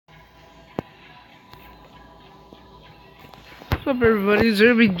What's up, everybody? It's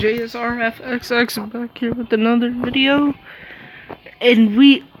Ruby JSRFXX back here with another video, and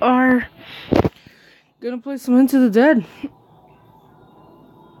we are gonna play some Into the Dead.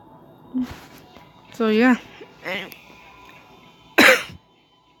 So yeah.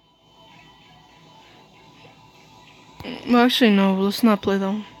 Well, actually, no. Let's not play that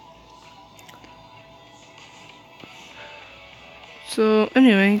one. So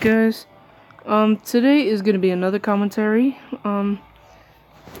anyway, guys, today is gonna be another commentary.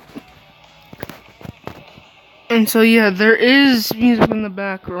 And so yeah, there is music in the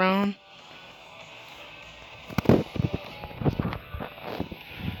background.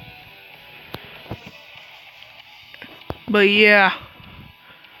 But yeah.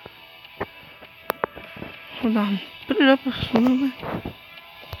 Hold on. Put it up a little bit.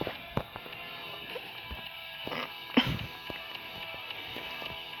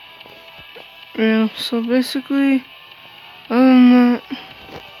 Yeah, so basically, other than that,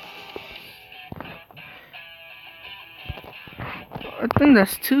 I think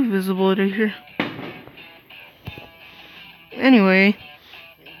that's too visible to here. Anyway,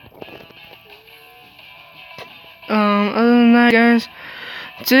 other than that, guys,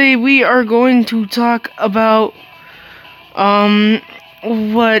 today we are going to talk about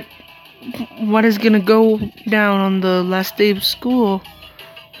what is gonna go down on the last day of school.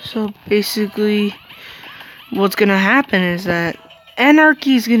 So basically, what's gonna happen is that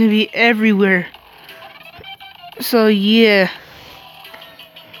anarchy is gonna be everywhere. So yeah,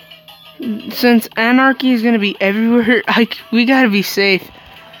 since anarchy is gonna be everywhere, we gotta be safe.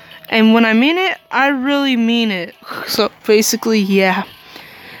 And when I mean it, I really mean it. So basically, yeah.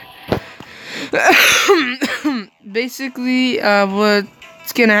 Basically,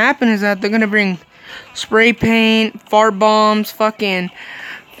 what's gonna happen is that they're gonna bring spray paint, fart bombs, fucking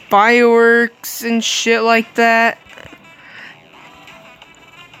fireworks and shit like that.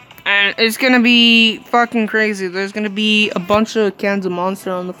 And it's gonna be fucking crazy. There's gonna be a bunch of cans of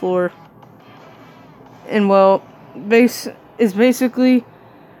Monster on the floor. And well, basically,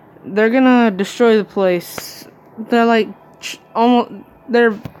 they're gonna destroy the place. They're like,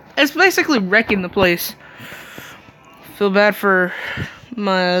 it's basically wrecking the place. Feel bad for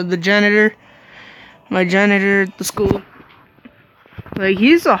the janitor at the school. Like,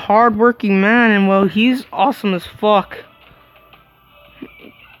 he's a hard-working man, and well, he's awesome as fuck.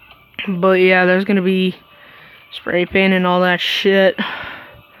 But yeah, there's gonna be spray paint and all that shit.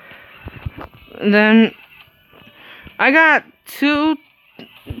 And then I got two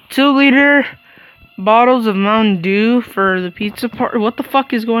 2-liter bottles of Mountain Dew for the pizza party. What the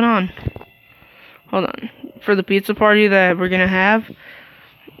fuck is going on? Hold on. For the pizza party that we're gonna have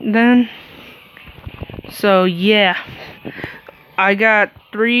then. So yeah, I got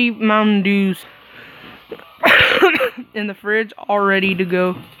 3 Mountain Dews in the fridge all ready to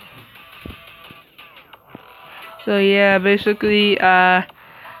go. So yeah, basically,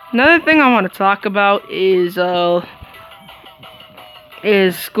 another thing I want to talk about is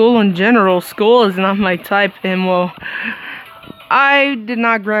school in general. School is not my type, and well, I did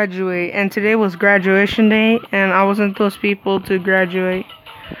not graduate, and today was graduation day, and I wasn't those people to graduate.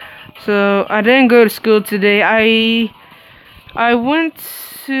 So I didn't go to school today. I went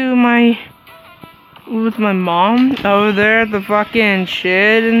to with my mom over there at the fucking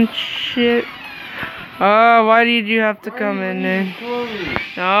shed and shit. Oh, why did you have to come in, Nick? Oh,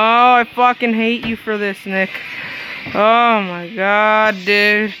 I fucking hate you for this, Nick. Oh my god,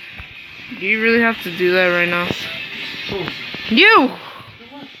 dude. Do you really have to do that right now? You!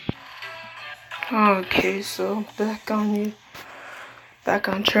 Okay, so back on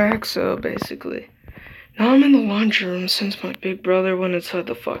track. So basically, now I'm in the laundry room since my big brother went inside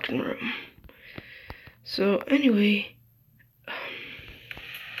the fucking room. So anyway,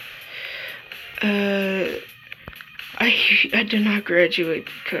 I did not graduate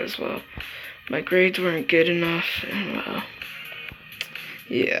because, well, my grades weren't good enough, and well,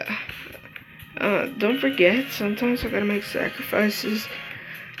 yeah. Don't forget, sometimes I gotta make sacrifices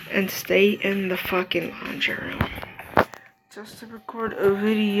and stay in the fucking laundry room just to record a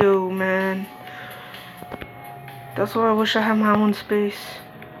video, man. That's why I wish I had my own space.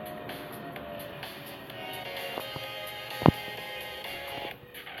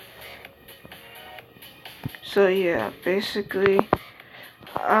 So yeah, basically,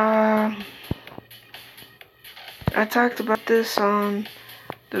 I talked about this on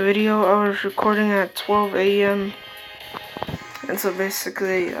the video I was recording at 12 a.m. And so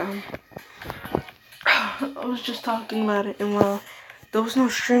basically, I was just talking about it, and well, there was no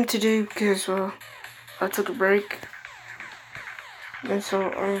stream today because, well, I took a break. And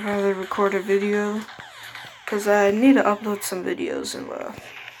so I'd rather record a video because I need to upload some videos and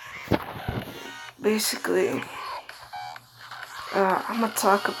basically I'm gonna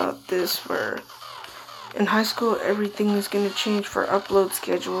talk about this where in high school everything is gonna change for upload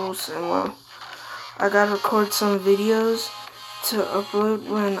schedules, and I gotta record some videos to upload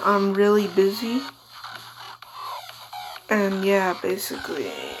when I'm really busy. And yeah,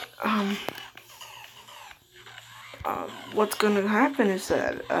 basically what's gonna happen is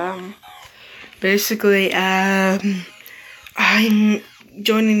that basically I'm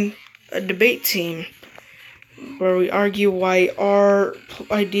joining a debate team where we argue why our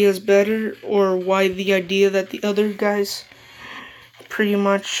idea is better or why the idea that the other guys pretty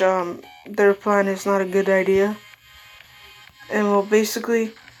much their plan is not a good idea. And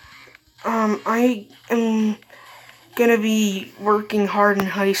basically I am gonna be working hard in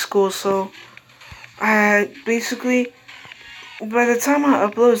high school, so I basically by the time I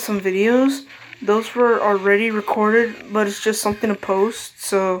upload some videos, those were already recorded, but it's just something to post.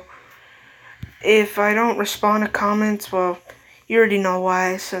 So if I don't respond to comments, well, you already know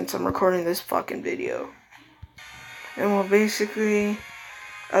why, since I'm recording this fucking video. And basically,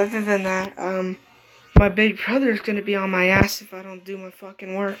 other than that, my big brother's gonna be on my ass if I don't do my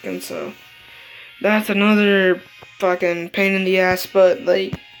fucking work, and so that's another fucking pain in the ass, but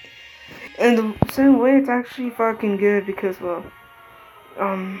like, in the same way, it's actually fucking good because,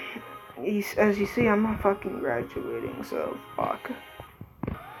 as you see, I'm not fucking graduating, so fuck.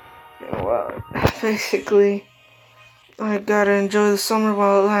 And basically, I gotta enjoy the summer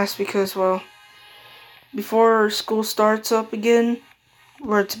while it lasts because, before school starts up again,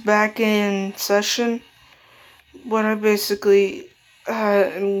 where it's back in session, what I basically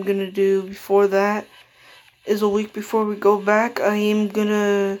am gonna do before that is a week before we go back, I am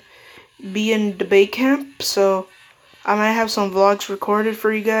gonna be in debate camp, so I might have some vlogs recorded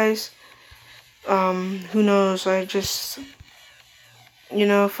for you guys. Who knows, I just,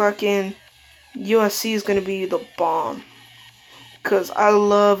 fucking USC is gonna be the bomb. Cause I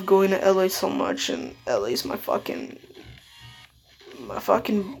love going to LA so much, and LA's my fucking,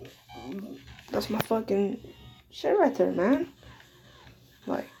 that's my fucking shit right there, man.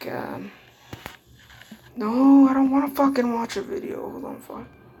 Like, no, I don't wanna fucking watch a video, hold on, fuck.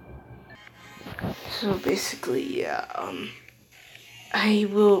 So basically, yeah, I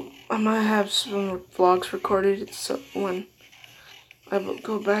might have some vlogs recorded, so when I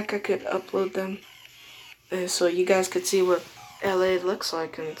go back, I could upload them, and so you guys could see what LA looks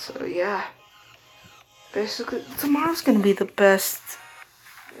like, and so yeah. Basically, tomorrow's gonna be the best.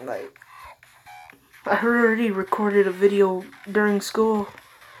 Like, I already recorded a video during school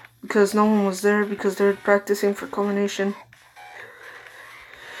because no one was there because they're practicing for culmination.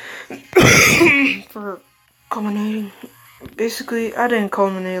 For culminating. Basically, I didn't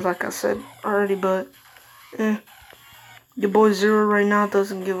culminate like I said already, but your boy Zero right now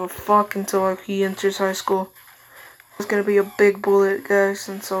doesn't give a fuck until he enters high school. It's gonna be a big bullet, guys,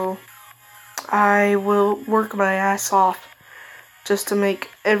 and so I will work my ass off just to make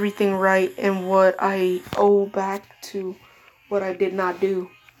everything right and what I owe back to what I did not do.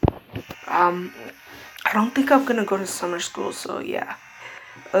 I don't think I'm gonna go to summer school, so yeah.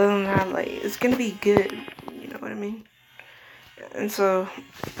 Other than that, like, it's gonna be good, you know what I mean? And so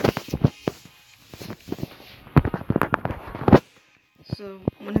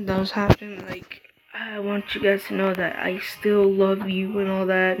when it does happen, like, I want you guys to know that I still love you and all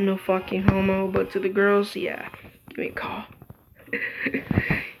that, no fucking homo, but to the girls, yeah, give me a call.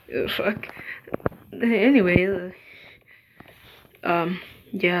 Fuck. Anyway,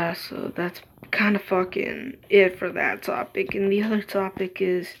 yeah, so that's kind of fucking it for that topic. And the other topic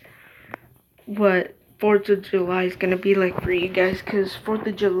is what 4th of July is gonna be like for you guys, because 4th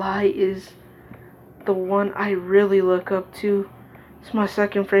of July is the one I really look up to. It's my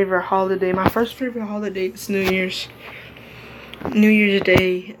second favorite holiday. My first favorite holiday is New Year's. New Year's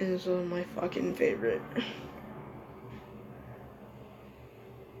Day is my fucking favorite.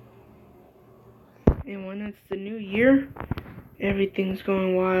 And when it's the new year, everything's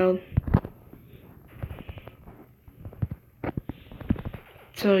going wild.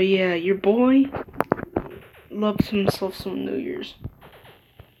 So yeah, your boy loves himself some New Year's.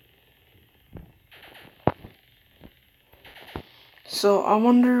 So I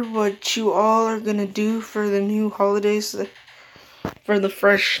wonder what you all are gonna do for the new holidays, for the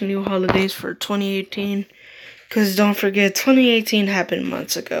fresh new holidays for 2018. Cause don't forget, 2018 happened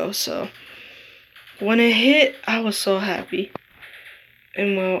months ago, so when it hit, I was so happy.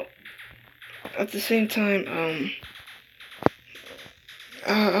 And at the same time,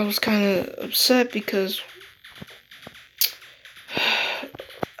 I was kind of upset because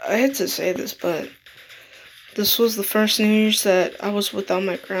I hate to say this, but This was the first New Year's that I was without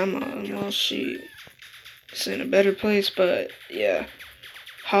my grandma, and well, she's in a better place. But yeah,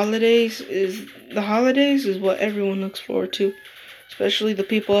 the holidays is what everyone looks forward to, especially the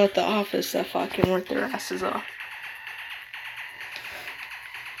people at the office that fucking work their asses off,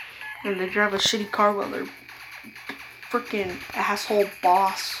 and they drive a shitty car while their freaking asshole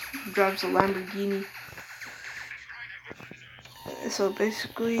boss drives a Lamborghini. So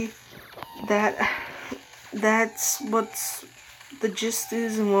basically, that's what's the gist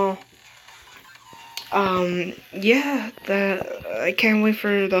is, and well, yeah, that I can't wait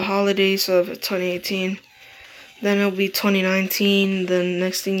for the holidays of 2018. Then it'll be 2019. Then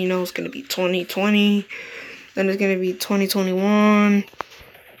next thing you know, it's gonna be 2020. Then it's gonna be 2021.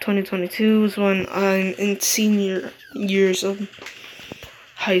 2022 is when I'm in senior years of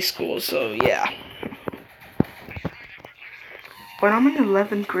high school. So yeah. When I'm in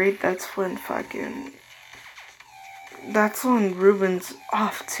 11th grade, that's when Ruben's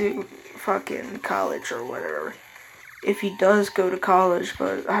off to fucking college or whatever. If he does go to college,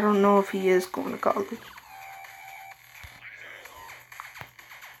 but I don't know if he is going to college.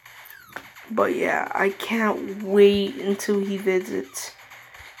 But yeah, I can't wait until he visits.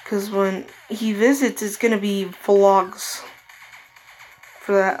 Because when he visits, it's going to be vlogs.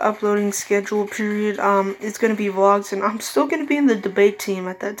 For that uploading schedule period, it's going to be vlogs. And I'm still going to be in the debate team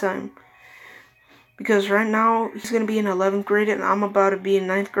at that time. Because right now, he's going to be in 11th grade and I'm about to be in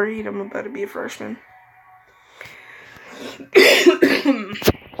 9th grade. I'm about to be a freshman.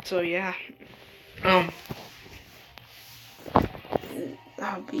 So yeah. I'll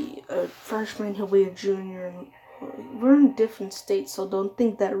be a freshman, he'll be a junior. And we're in different states, so don't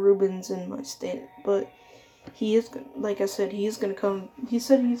think that Ruben's in my state. But he is, like I said, he is going to come. He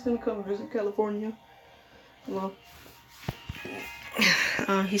said he's going to come visit California. Well,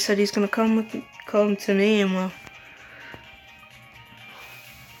 he said he's going to come to me, and well,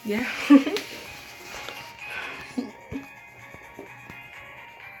 yeah.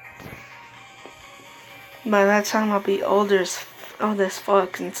 By that time, I'll be old as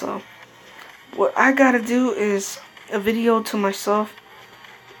fuck, and so what I gotta do is a video to myself.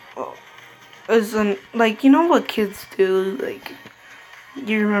 Like, you know what kids do? Like,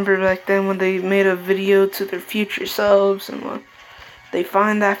 you remember back then when they made a video to their future selves, and well, they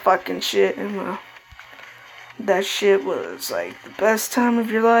find that fucking shit, and well, that shit was like the best time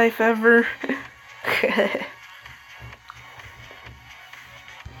of your life ever.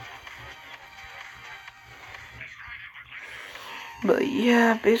 But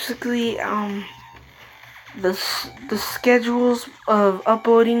yeah, basically, the schedules of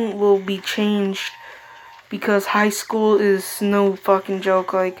uploading will be changed because high school is no fucking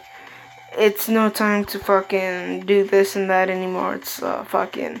joke. Like, it's no time to fucking do this and that anymore. It's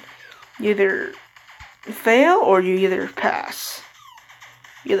fucking you either fail or you either pass.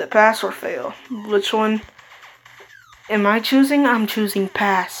 You either pass or fail. Which one am I choosing? I'm choosing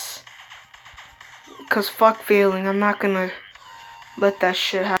pass. Cause fuck failing. I'm not gonna let that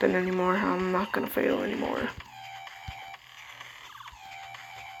shit happen anymore. I'm not gonna fail anymore.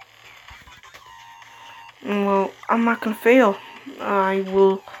 Well, I'm not gonna fail. I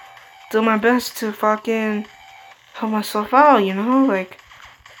will do my best to fucking help myself out, you know? Like,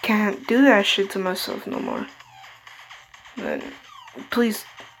 can't do that shit to myself no more. But please,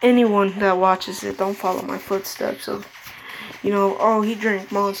 anyone that watches it, don't follow my footsteps of, you know, oh, he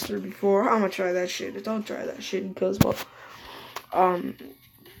drank Monster before, I'm gonna try that shit. Don't try that shit because, well,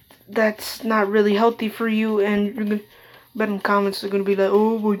 that's not really healthy for you, and you're gonna bet in comments they're gonna be like,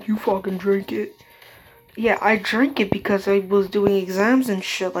 oh, well, you fucking drink it. Yeah, I drank it because I was doing exams and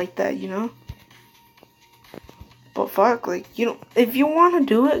shit like that, you know? But fuck, like, you know, if you want to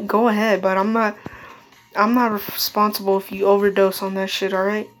do it, go ahead, but I'm not responsible if you overdose on that shit,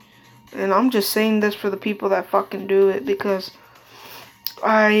 alright? And I'm just saying this for the people that fucking do it, because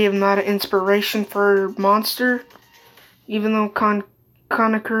I am not an inspiration for Monster, even though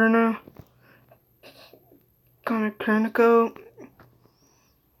Conachernico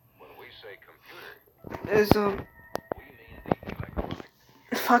is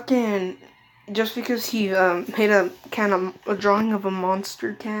fucking, just because he made a drawing of a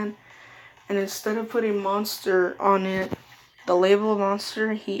Monster can, and instead of putting Monster on it, the label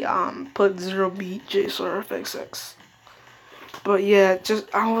Monster, he put 0B JSORFXX. But yeah,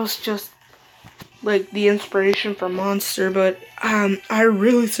 I was just like the inspiration for Monster, but I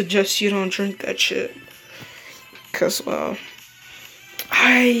really suggest you don't drink that shit, cause well,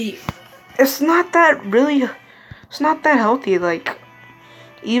 it's not that healthy. Like,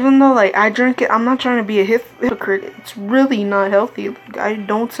 even though like I drink it, I'm not trying to be a hypocrite. It's really not healthy. Like, I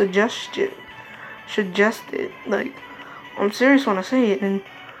don't suggest it. suggest it. Like, I'm serious when I say it. And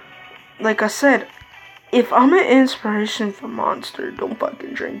like I said, if I'm an inspiration for Monster, don't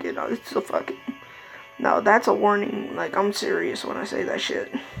fucking drink it. It's a fucking... No, that's a warning. Like, I'm serious when I say that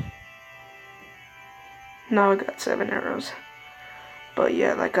shit. Now I got 7 arrows. But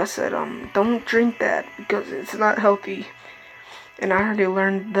yeah, like I said, don't drink that because it's not healthy. And I already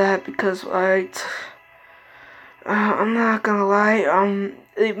learned that because I'm not gonna lie,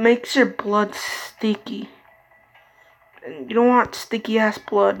 it makes your blood sticky. And you don't want sticky ass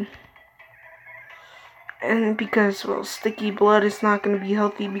blood. And because, well, sticky blood is not gonna be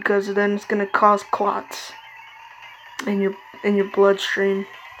healthy because then it's gonna cause clots in your bloodstream.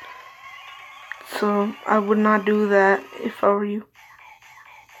 So I would not do that if I were you.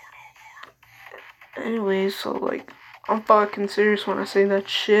 Anyway, so like, I'm fucking serious when I say that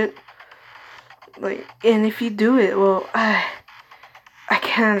shit. Like, and if you do it, well, I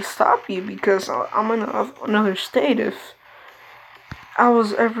can't stop you because I'm in another state. If I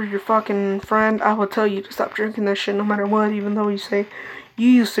was ever your fucking friend, I would tell you to stop drinking that shit no matter what, even though you say you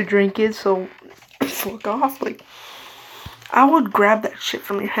used to drink it, so fuck off. Like, I would grab that shit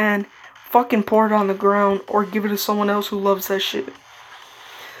from your hand, fucking pour it on the ground, or give it to someone else who loves that shit.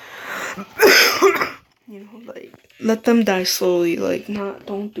 You know, like, let them die slowly. Like,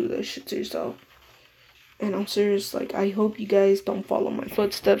 don't do that shit to yourself. And I'm serious, like, I hope you guys don't follow my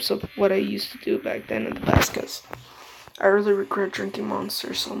footsteps of what I used to do back then in the past, because I really regret drinking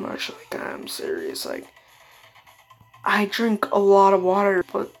Monster so much. Like, I'm serious, like, I drink a lot of water,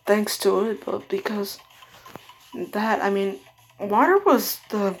 but thanks to it, but because that, I mean, water was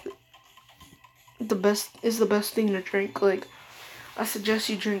the best thing to drink. Like, I suggest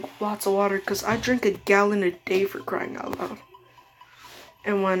you drink lots of water, because I drink a gallon a day, for crying out loud.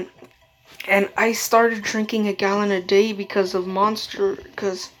 And I started drinking a gallon a day because of Monster,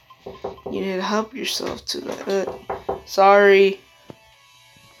 because you need to help yourself to that. Sorry.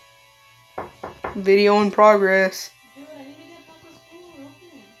 Video in progress. Dude, I need to get back to school.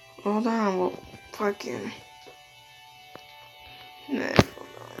 Okay. Hold on, well, fucking... Nah, hold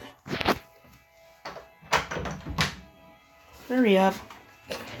on. Hurry up.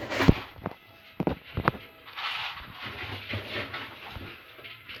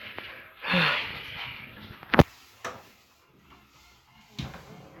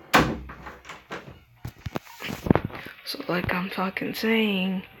 So, like I'm fucking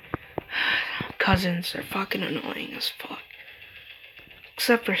saying, cousins are fucking annoying as fuck.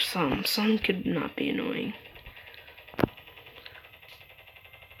 Except for some. Some could not be annoying.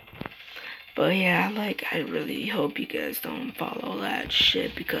 But yeah, like, I really hope you guys don't follow that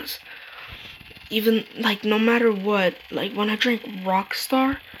shit, because even, like, no matter what, like, when I drink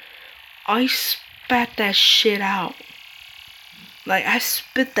Rockstar, I spat that shit out. Like, I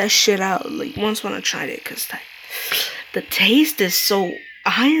spit that shit out, like, once when I tried it, because the taste is so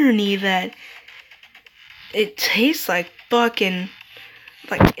irony that it tastes like fucking,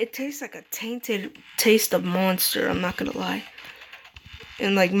 like, it tastes like a tainted taste of Monster, I'm not gonna lie.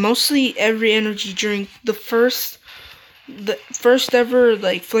 And, like, mostly every energy drink, the first ever,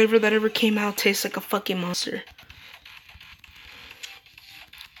 like, flavor that ever came out tastes like a fucking Monster.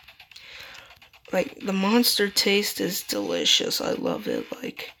 Like, the Monster taste is delicious. I love it.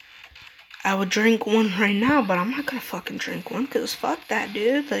 Like, I would drink one right now, but I'm not gonna fucking drink one, because fuck that,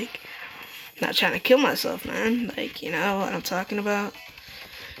 dude. Like, not trying to kill myself, man. Like, you know what I'm talking about?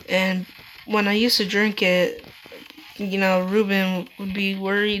 And when I used to drink it, you know, Ruben would be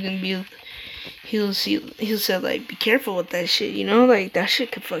worried and he'll say, like, be careful with that shit, you know? Like, that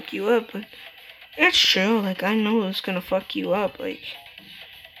shit could fuck you up. But it's true. Like, I know it's gonna fuck you up. Like,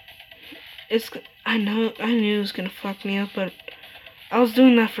 I knew it was gonna fuck me up, but I was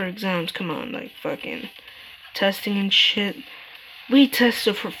doing that for exams. Come on, like, fucking testing and shit. We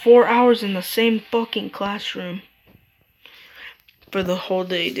tested for 4 hours in the same fucking classroom for the whole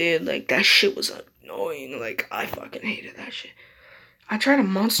day, dude. Like, that shit was annoying. Like, I fucking hated that shit. I tried a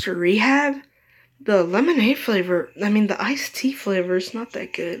Monster Rehab. The lemonade flavor, I mean, the iced tea flavor is not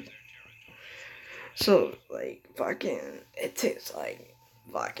that good. So, like, fucking, it tastes like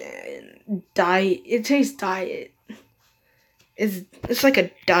fucking diet. It tastes diet. It's like a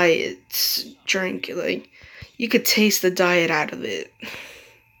diet drink. Like, you could taste the diet out of it.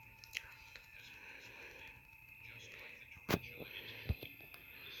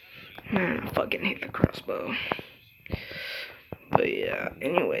 Man, I fucking hate the crossbow. But yeah,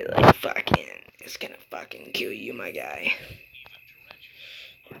 anyway, like, fucking, it's gonna fucking kill you, my guy.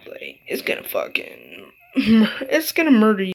 Like, it's gonna fucking, it's gonna murder you.